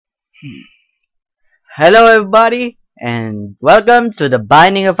Hello everybody, and welcome to the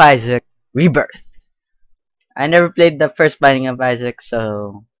Binding of Isaac Rebirth. I never played the first Binding of Isaac,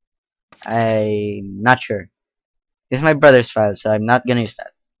 so I'm not sure. This is my brother's file, so I'm not gonna use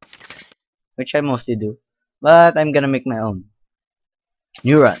that. Which I mostly do. But I'm gonna make my own.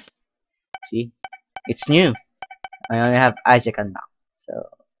 New run. See? It's new. I only have Isaac unlocked.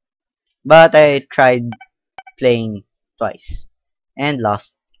 But I tried playing twice. And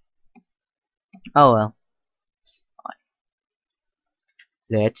lost. Oh well.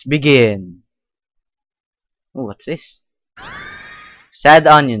 Let's begin. Oh, what's this? Sad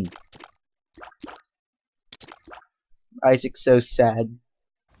onion. Isaac's so sad.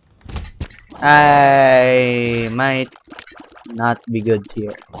 I might not be good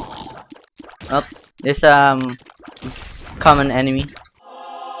here. Oh, there's common enemy.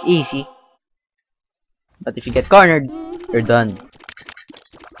 It's easy. But if you get cornered, you're done.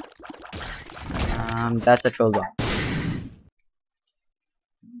 That's a troll bomb.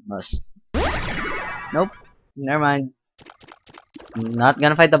 Must. Nope. Never mind. Not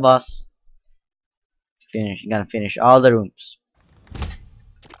gonna fight the boss. Gonna finish all the rooms.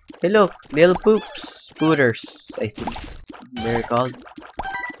 Hey look, little poops. Pooters, I think they're called.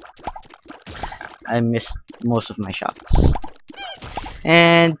 I missed most of my shots.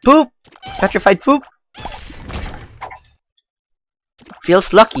 And poop! Petrified poop!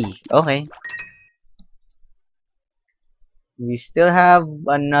 Feels lucky. Okay. We still have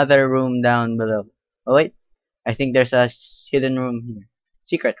another room down below. Oh wait, I think there's a hidden room here.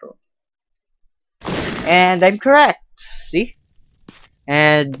 Secret room. And I'm correct. See?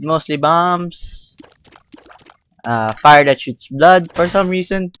 And mostly bombs. Fire that shoots blood for some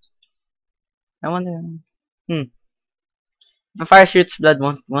reason. I wonder. If a fire shoots blood,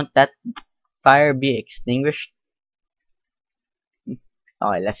 won't that fire be extinguished?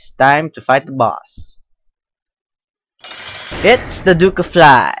 Alright, it's time to fight the boss. It's the Duke of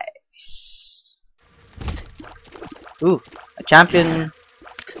Flies. Ooh, a champion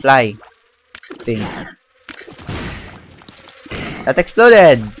fly thing. That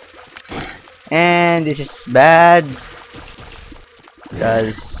exploded! And this is bad.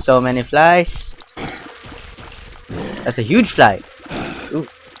 Because so many flies. That's a huge fly. Ooh.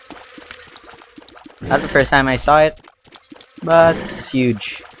 Not the first time I saw it. But it's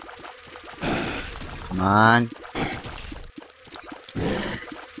huge. Come on.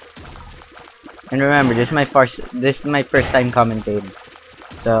 And remember, this is my first time commentating.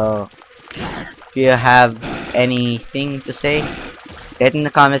 So if you have anything to say, get in the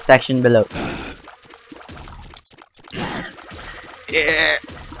comment section below. Yeah.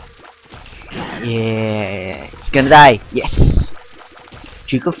 Yeah. It's gonna die. Yes.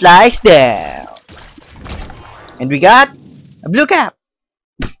 Chico flies down. And we got a blue cap.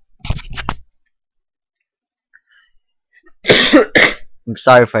 I'm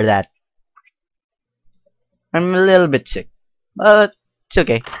sorry for that. I'm a little bit sick, but it's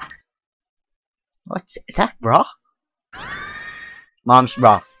okay. Is that bra? Mom's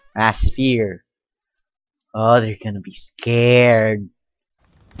bra. Sphere. Oh, they're gonna be scared.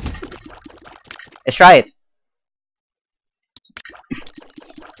 Let's try it.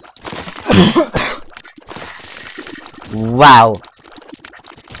 Wow.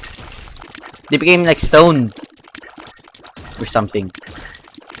 They became like stone or something.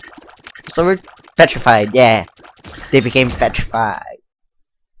 So we're petrified, yeah. They became petrified.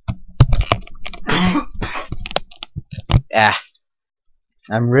 Yeah.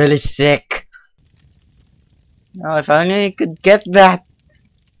 I'm really sick. Oh, if only I could get that.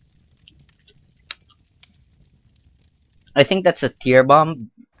 I think that's a tear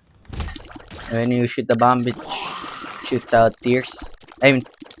bomb. When you shoot the bomb, it shoots out tears. I mean,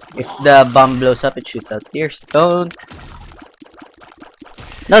 if the bomb blows up, it shoots out tears. Don't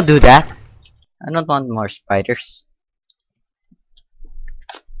do that. I don't want more spiders.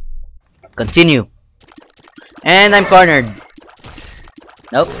 Continue. And I'm cornered.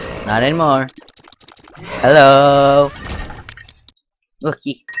 Nope, not anymore. Hello.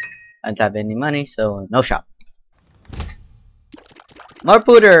 Okay. I don't have any money, so no shop. More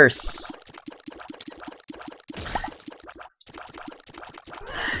pooters.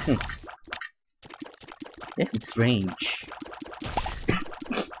 They have range.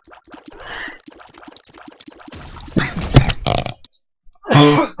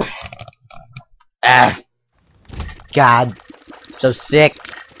 God, so sick.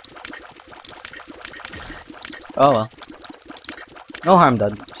 Oh well, no harm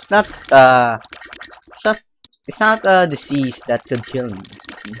done. It's not a disease that could kill me.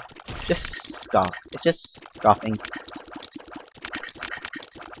 It's just cough. It's just coughing.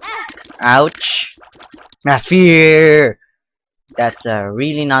 Ouch. Atmosphere. That's a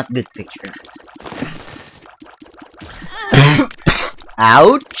really not good picture.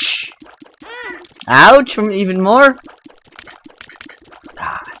 Ouch. Ouch. Even more.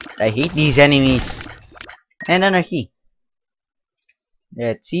 God, I hate these enemies. And anarchy.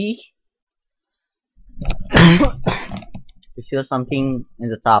 Let's see. I feel something in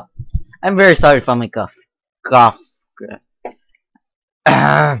the top. I'm very sorry for my cough. Cough.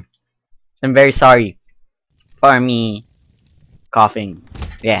 I'm very sorry for me coughing.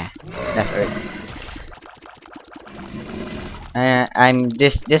 Yeah, that's right. I'm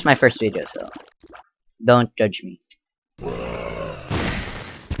this is my first video, so don't judge me.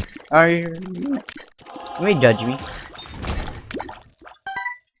 Or you may judge me.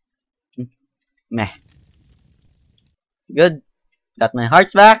 Meh. Good. Got my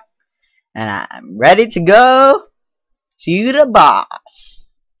hearts back, and I'm ready to go to the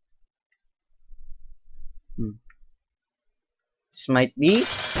boss. This might be.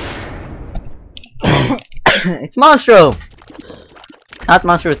 It's Monstro, not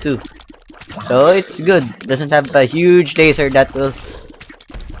Monstro 2. So it's good. It doesn't have a huge laser that will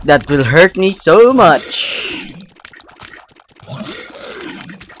hurt me so much.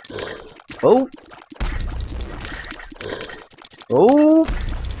 Oh. Oh.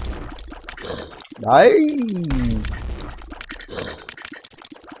 Die.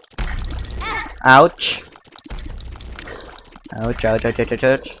 Ouch. Ouch, ouch, ouch, ouch,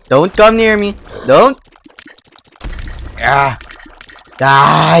 ouch. Don't come near me. Don't. Ah.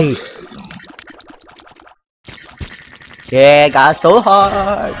 Die. Yeah, got so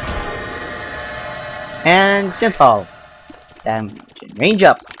hard. And Synthol. Damage and range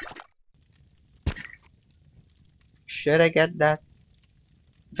up. Should I get that?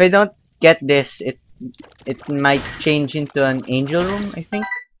 If I don't get this, it might change into an angel room, I think.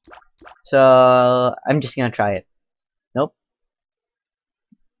 So I'm just gonna try it. Nope.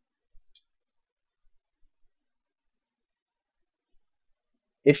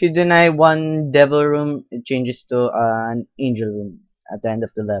 If you deny one devil room, it changes to an angel room at the end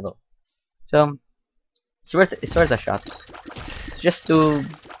of the level. So it's worth a shot. It's just 2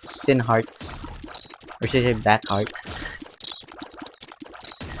 sin hearts. Or should I say black hearts.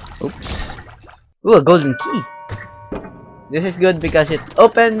 Oops. Ooh, a golden key. This is good because it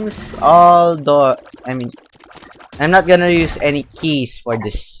opens all door. I mean, I'm not gonna use any keys for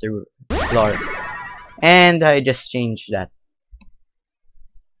this floor. And I just changed that.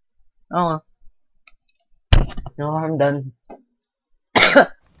 Oh, no, I'm done.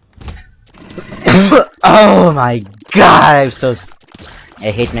 Oh my god,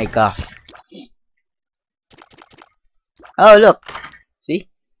 I hate my cough. Oh look, see,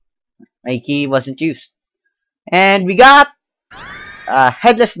 my key wasn't used, and we got a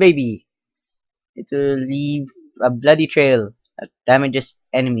headless baby. It will leave a bloody trail that damages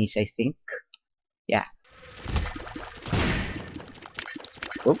enemies, I think. Yeah.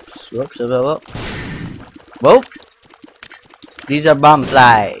 Whoops, whoops, whoops, whoop. These are bomb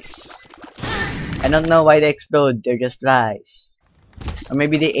flies. I don't know why they explode, they're just flies. Or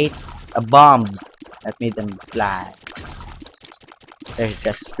maybe they ate a bomb that made them fly. They're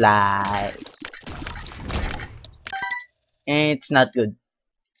just flies. And it's not good.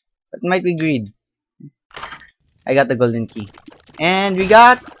 But it might be greed. I got the golden key. And we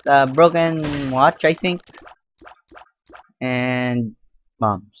got a broken watch, I think. And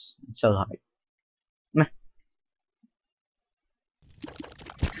bombs. It's so hard. Meh.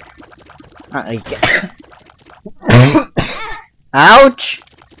 Ouch!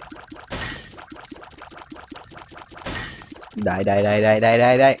 Die, die, die, die, die,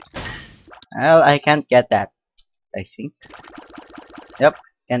 die, die. Well, I can't get that, I think. Yep,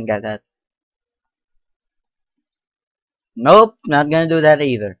 can't get that. Nope, not gonna do that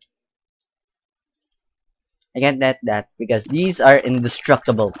either. I can't get that because these are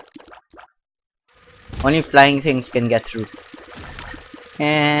indestructible. Only flying things can get through.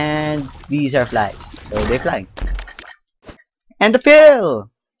 And these are flies, so they fly. And the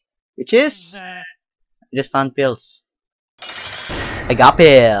pill! Which is... I just found pills. I got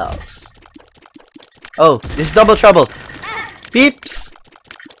pills. Oh, this is double trouble. Peeps!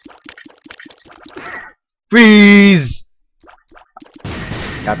 Freeze!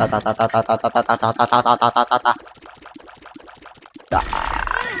 Ta ta ta ta ta ta ta ta ta ta ta ta ta ta ta ta.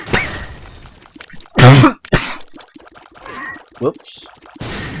 Whoops.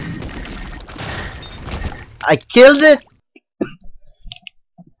 I killed it!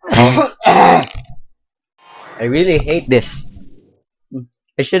 I really hate this.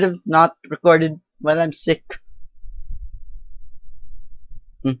 I should have not recorded while I'm sick.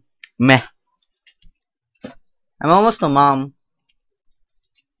 Meh. I'm almost to mom.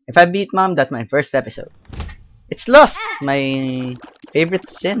 If I beat mom, that's my first episode. It's lost! My favorite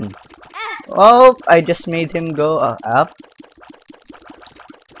sin. Oh, I just made him go up.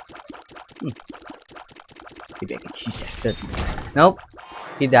 Maybe I can cheese that. Nope.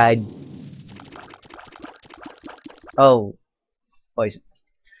 He died. Oh. Poison.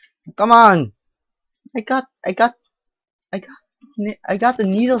 Come on! I got the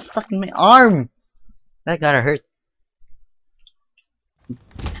needle stuck in my arm! That gotta hurt.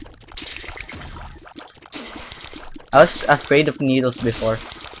 I was afraid of needles before.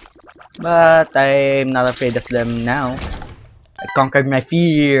 But I'm not afraid of them now. I conquered my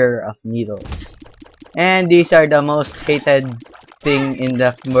fear of needles. And these are the most hated thing in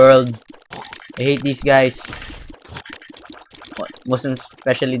the world. I hate these guys. Most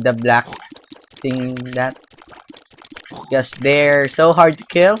especially the black thing that. Because they're so hard to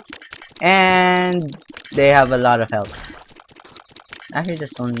kill. And they have a lot of health. Actually,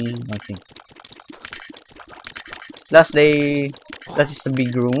 that's only one thing. Plus it's a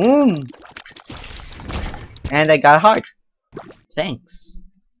big room. And I got a heart. Thanks.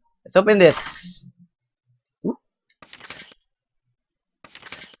 Let's open this.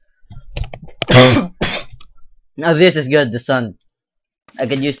 Now this is good, the sun. I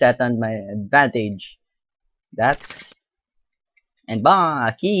can use that on my advantage. That. And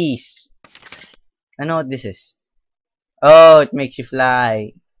keys. I know what this is. Oh, it makes you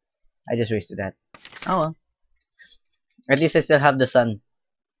fly. I just wasted that. Oh well. At least I still have the sun.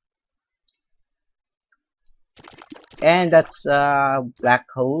 And that's a black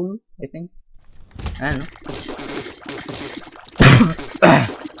hole, I think. I don't know.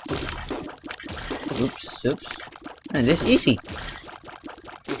 Oops. And this is easy.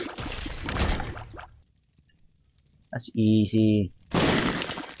 That's easy.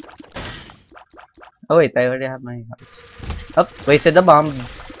 Oh wait, I already have my heart. Oh, wasted the bomb.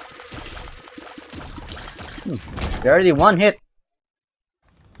 There already one hit.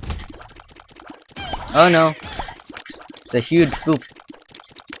 Oh no. It's a huge poop.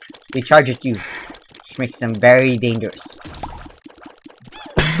 They charge at you, which makes them very dangerous.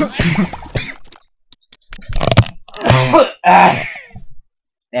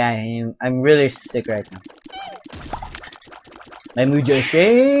 Yeah, I'm really sick right now. My mood just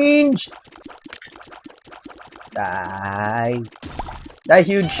changed. Die. That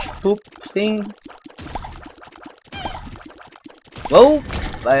huge poop thing. Whoa!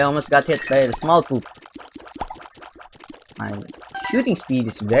 I almost got hit by the small poop. My shooting speed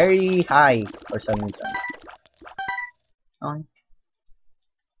is very high for some reason. Oh.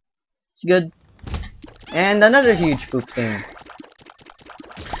 It's good. And another huge poop thing.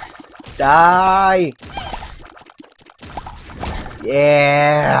 Die!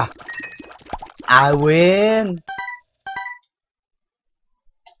 Yeah! I win!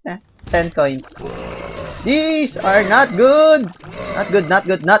 10 coins. These are not good! Not good.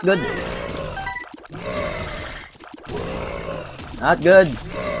 Not good.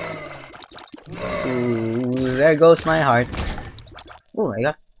 Ooh, there goes my heart. Ooh, I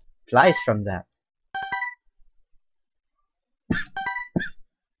got flies from that.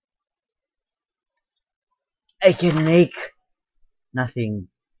 I can make nothing.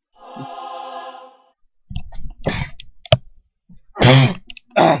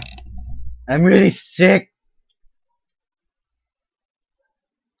 I'm really sick.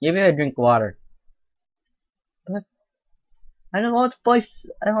 Give me a drink water. But I don't want to pause.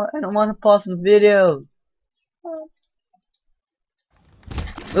 I don't want to pause the video.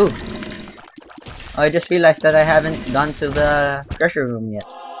 Ooh. I just realized that I haven't gone to the treasure room yet.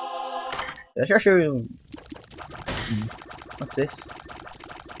 The treasure room. What's this?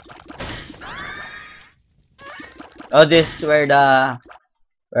 Oh, this is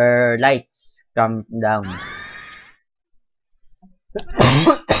where lights come down.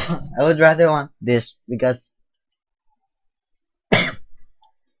 I would rather want this because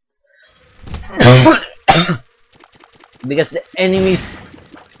the enemies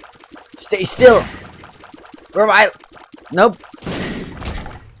stay still for a while. Nope.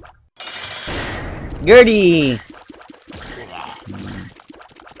 Gertie.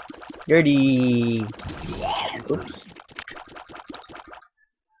 Oops.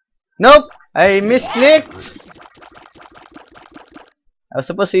 Nope. I misclicked. I was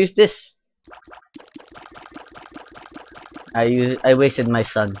supposed to use this. I wasted my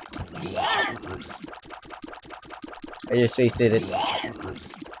sun. I just wasted it.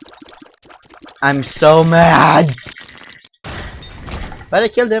 I'm so mad. But I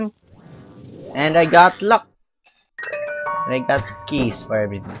killed him. And I got luck. And I got keys for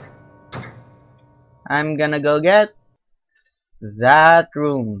everything. I'm gonna go get that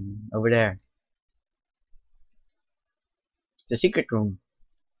room over there. It's a secret room.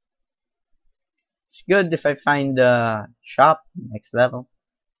 It's good if I find the shop next level.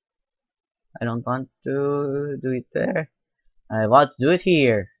 I don't want to do it there. I want to do it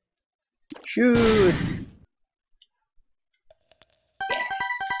here. Shoot! Yes!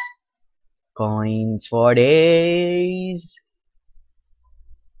 Coins for days!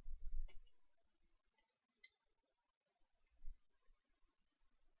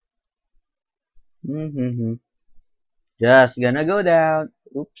 Just gonna go down.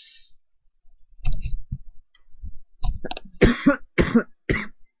 Oops.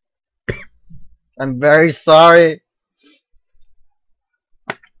 I'm very sorry.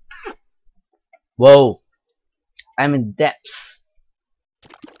 Whoa. I'm in depths.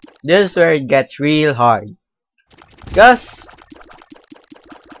 This is where it gets real hard. Because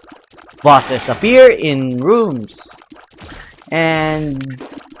bosses appear in rooms and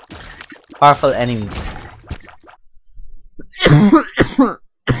powerful enemies.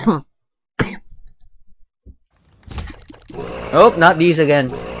 Oh, not these again.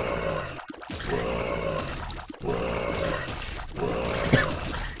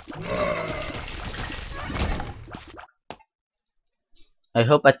 I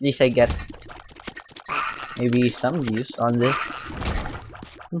hope at least I get maybe some views on this.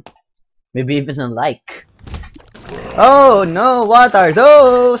 Maybe even a like. Oh no, what are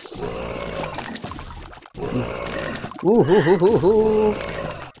those? Ooh, hoo, hoo, hoo, hoo.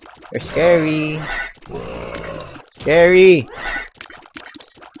 They're scary. Scary.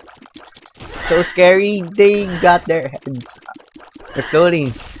 So scary, they got their heads. They're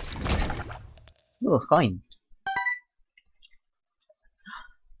floating. Ooh, a coin.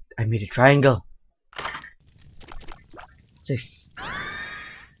 I made a triangle. What's this?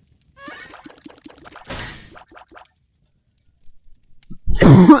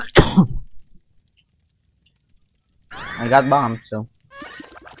 I got bombed, so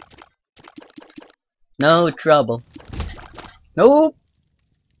no trouble. Nope.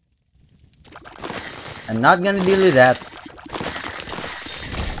 I'm not gonna deal with that.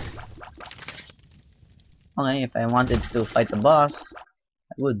 Okay, if I wanted to fight the boss,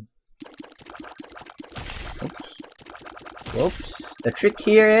 I would. Oops. Whoops. The trick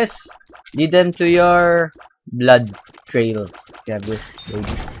here is lead them to your blood trail. You have this baby.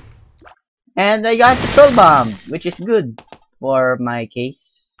 And I got the troll bomb, which is good for my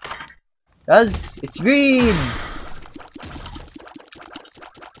case. Cause it's greed.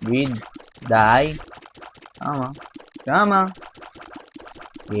 Greed. Die. Come on. Come on.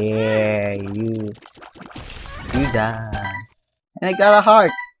 Yeah, you die. And I got a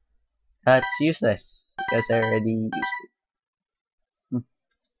heart. That's useless because I already used it.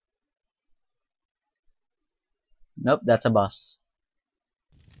 Nope, that's a boss.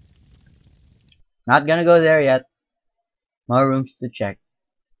 Not gonna go there yet. More rooms to check.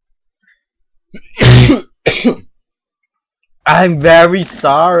 I'm very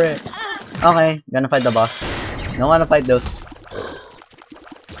sorry. Okay, gonna fight the boss. Don't wanna fight those.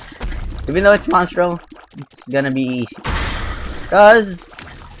 Even though it's Monstro, it's gonna be easy. Cause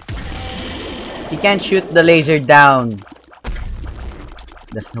he can't shoot the laser down.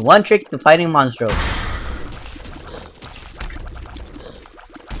 That's the one trick to fighting Monstro.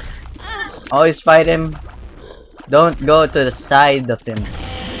 Always fight him. Don't go to the side of him.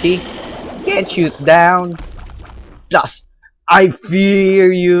 See? He can't shoot down. Plus, I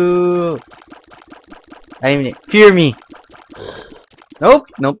fear you. I mean, fear me. Nope,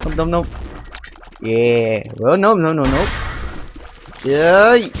 nope, nope, nope, nope. Yeah. Well, no, no, no, no.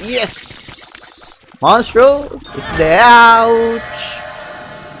 Yeah, yes. Monstro is there. Ouch.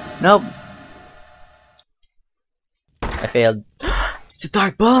 Nope. I failed. It's a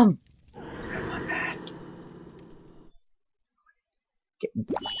dark bomb.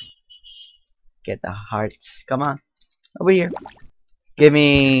 Get the hearts. Come on. Over here. Give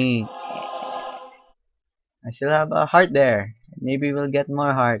me. I still have a heart there. Maybe we'll get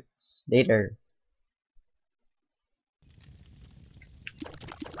more hearts later.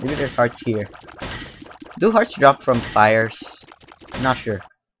 Maybe there's hearts here. Do hearts drop from fires? I'm not sure.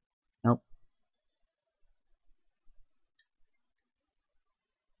 Nope.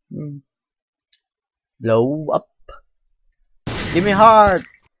 Blow up. Give me heart.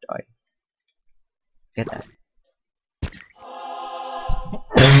 Sorry. Get that.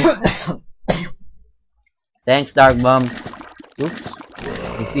 Thanks, Dark Bomb. Oops.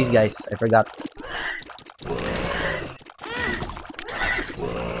 It's these guys. I forgot.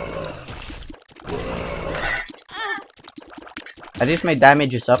 At least my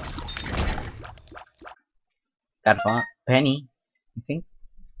damage is up. Got a penny, I think.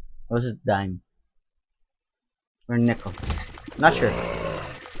 Or was it dime? Or nickel? Not sure.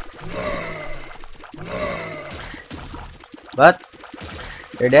 But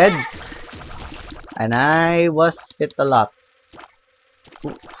they're dead. And I was hit a lot.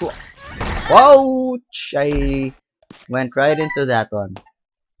 Wouch! I went right into that one.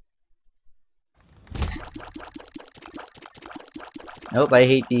 Nope, I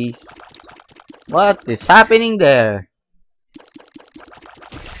hate these. What is happening there?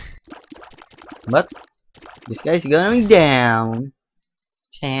 But this guy's going down.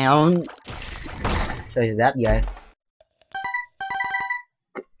 Town. So is that guy.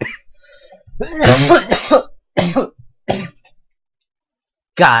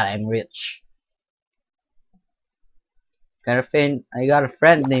 God, I'm rich. I got a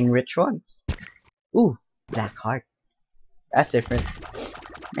friend named Rich once. Ooh, black heart. That's different.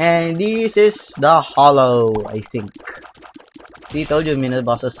 And this is the hollow, I think. See, told you mini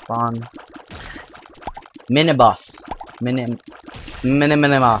bosses spawn. Mini boss. Mini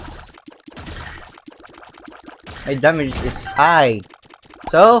boss. My damage is high.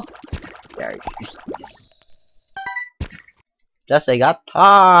 So, there is this. Plus I got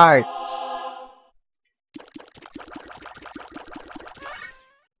parts.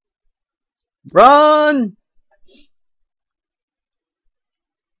 Run!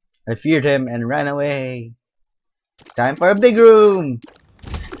 I feared him and ran away. Time for a big room.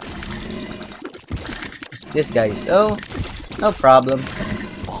 This guy, so no problem.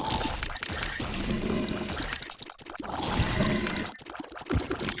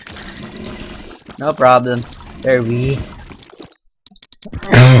 No problem. They're weak.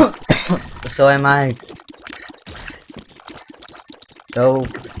 So am I. So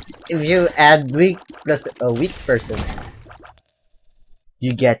if you add weak plus a weak person,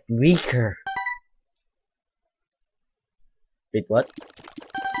 you get weaker. Wait, what?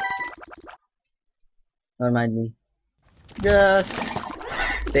 Don't mind me. Just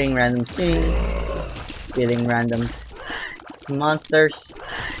saying random things, killing random monsters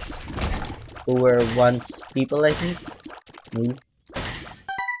who were once people, I think. Maybe.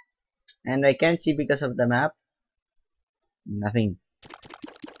 And I can't see because of the map. Nothing.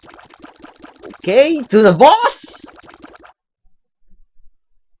 Okay, to the boss!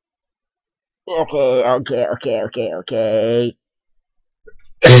 Okay.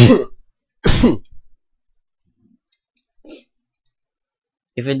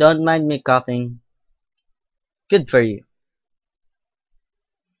 If you don't mind me coughing, good for you.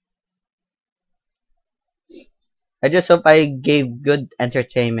 I just hope I gave good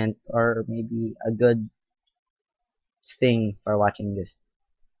entertainment or maybe a good thing for watching this.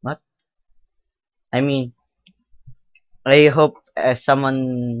 What? I mean, I hope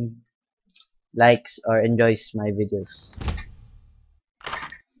someone likes or enjoys my videos.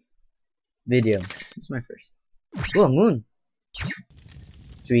 This is my first. Oh, moon.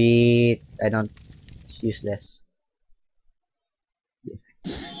 Sweet. I don't. It's useless.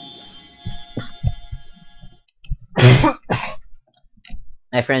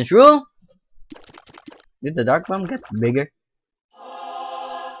 My friends rule. Did the dark bomb get bigger?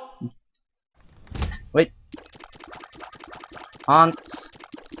 Wait. Haunts.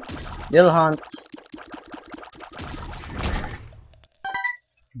 Little haunts.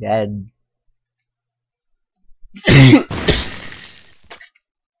 Dead.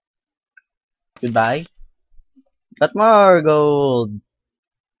 Goodbye. Got more gold.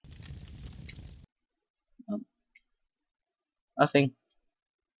 Nothing.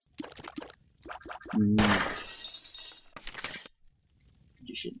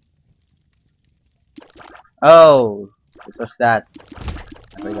 Oh, it was that.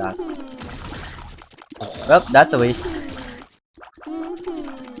 I forgot. Well, that's a waste.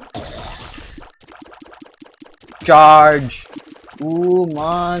 Charge! Ooh,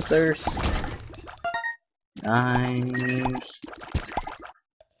 monsters. Nice.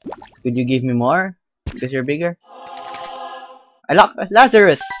 Could you give me more? Because you're bigger? I lock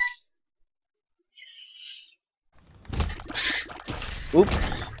Lazarus! Yes. Oops.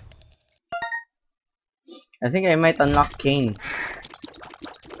 I think I might unlock Kane.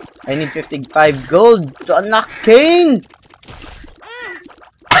 I need 55 gold to unlock Kane!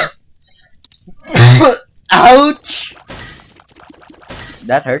 Ouch!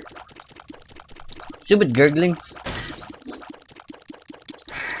 That hurt. Stupid gurglings.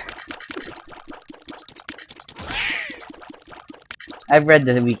 I've read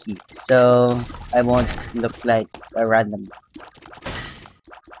the wiki, so I won't look like a random.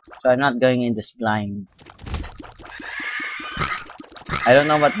 So I'm not going in this blind. I don't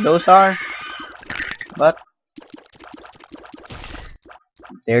know what those are, but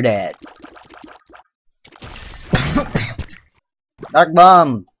They're dead. Dark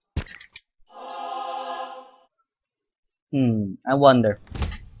bomb. I wonder.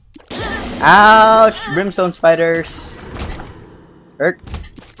 Ouch! Brimstone spiders. Hurt.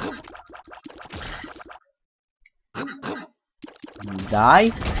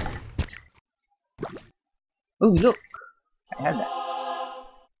 Die. Oh, look. I had that.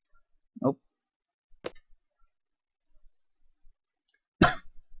 Nope.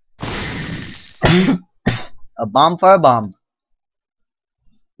 A bomb for a bomb.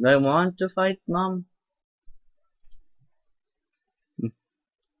 Do I want to fight, Mom? I'm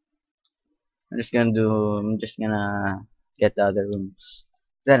just gonna get the other rooms.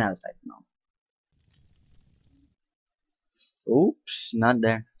 Then I'll fight Mom. Oops, not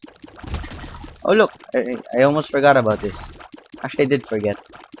there. Oh look, I almost forgot about this. Actually, I did forget.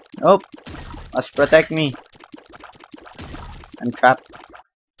 Nope, must protect me. I'm trapped.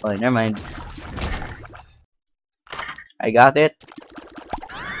 Oh, never mind. I got it.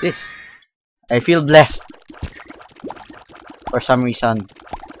 This. I feel blessed. For some reason.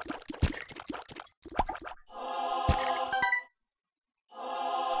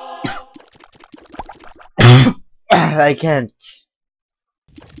 I can't.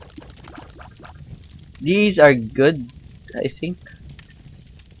 These are good, I think.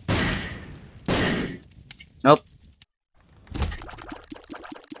 Nope.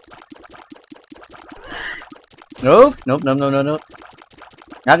 Nope. Nope. No. No. No. No.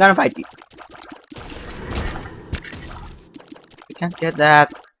 Not gonna fight you. I can't get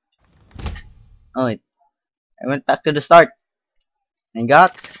that. Oh wait. I went back to the start. And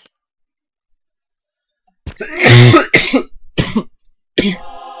got.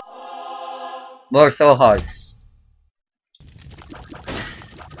 More so hearts.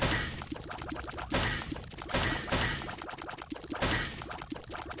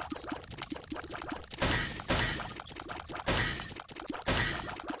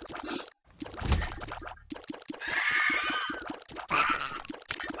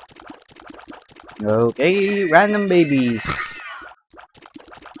 Okay, random babies.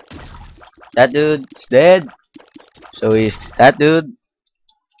 That dude's dead. So is that dude.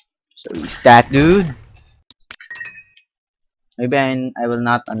 So is that dude. Maybe I will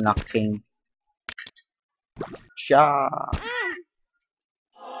not unlock King. Sha.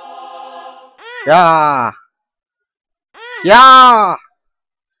 Yeah. Yeah.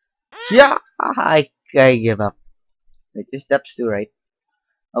 Yeah. I give up. Wait, this steps 2, right?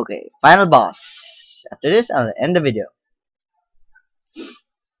 Okay, final boss. After this, I'll end the video.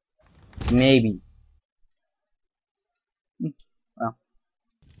 Maybe. Well,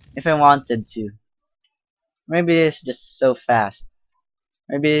 if I wanted to. Maybe it's just so fast.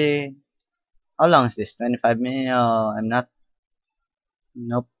 Maybe. How long is this? 25 minutes? No, I'm not.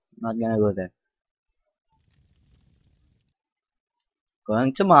 Nope, not gonna go there.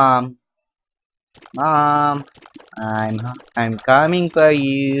 Going to Mom. Mom, I'm coming for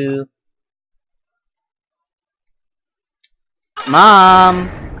you. Mom,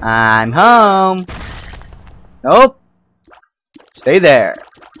 I'm home. Nope. Stay there.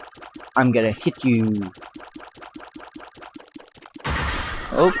 I'm gonna hit you.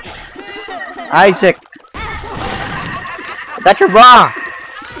 Oh, Isaac. That's your bra.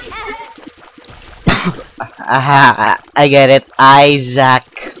 I get it, Isaac.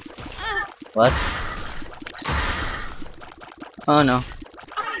 What? Oh no.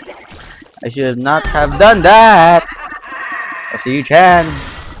 I should not have done that. That's a huge hand.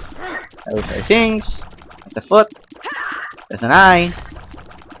 Those are things. That's a foot. That's an eye.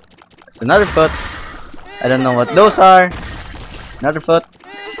 That's another foot. I don't know what those are. Another foot.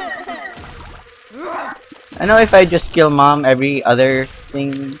 I know if I just kill Mom, every other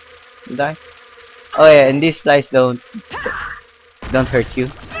thing will die. Oh yeah, and these flies don't hurt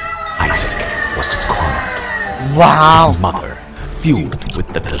you. Isaac was cornered. Wow! His mother, fueled with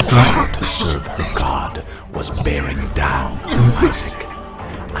the desire to serve her God, was bearing down on Isaac.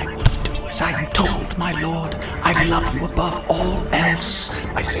 I will do as I am told, my lord. I love you above all else,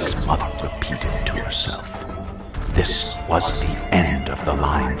 Isaac's mother repeated to herself. This was the end of the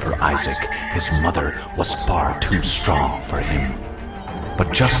line for Isaac. His mother was far too strong for him.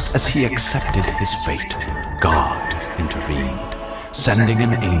 But just as he accepted his fate, God intervened, sending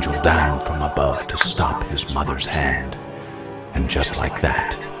an angel down from above to stop his mother's hand. And just like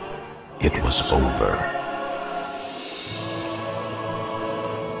that, it was over.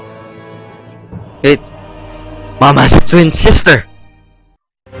 Mom has a twin sister!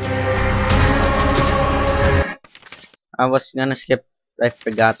 I was gonna skip, I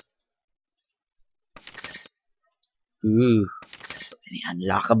forgot. Ooh. Any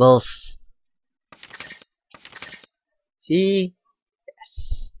unlockables? See?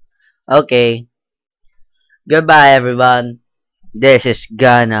 Yes. Okay. Goodbye, everyone. This is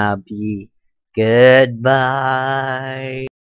gonna be goodbye.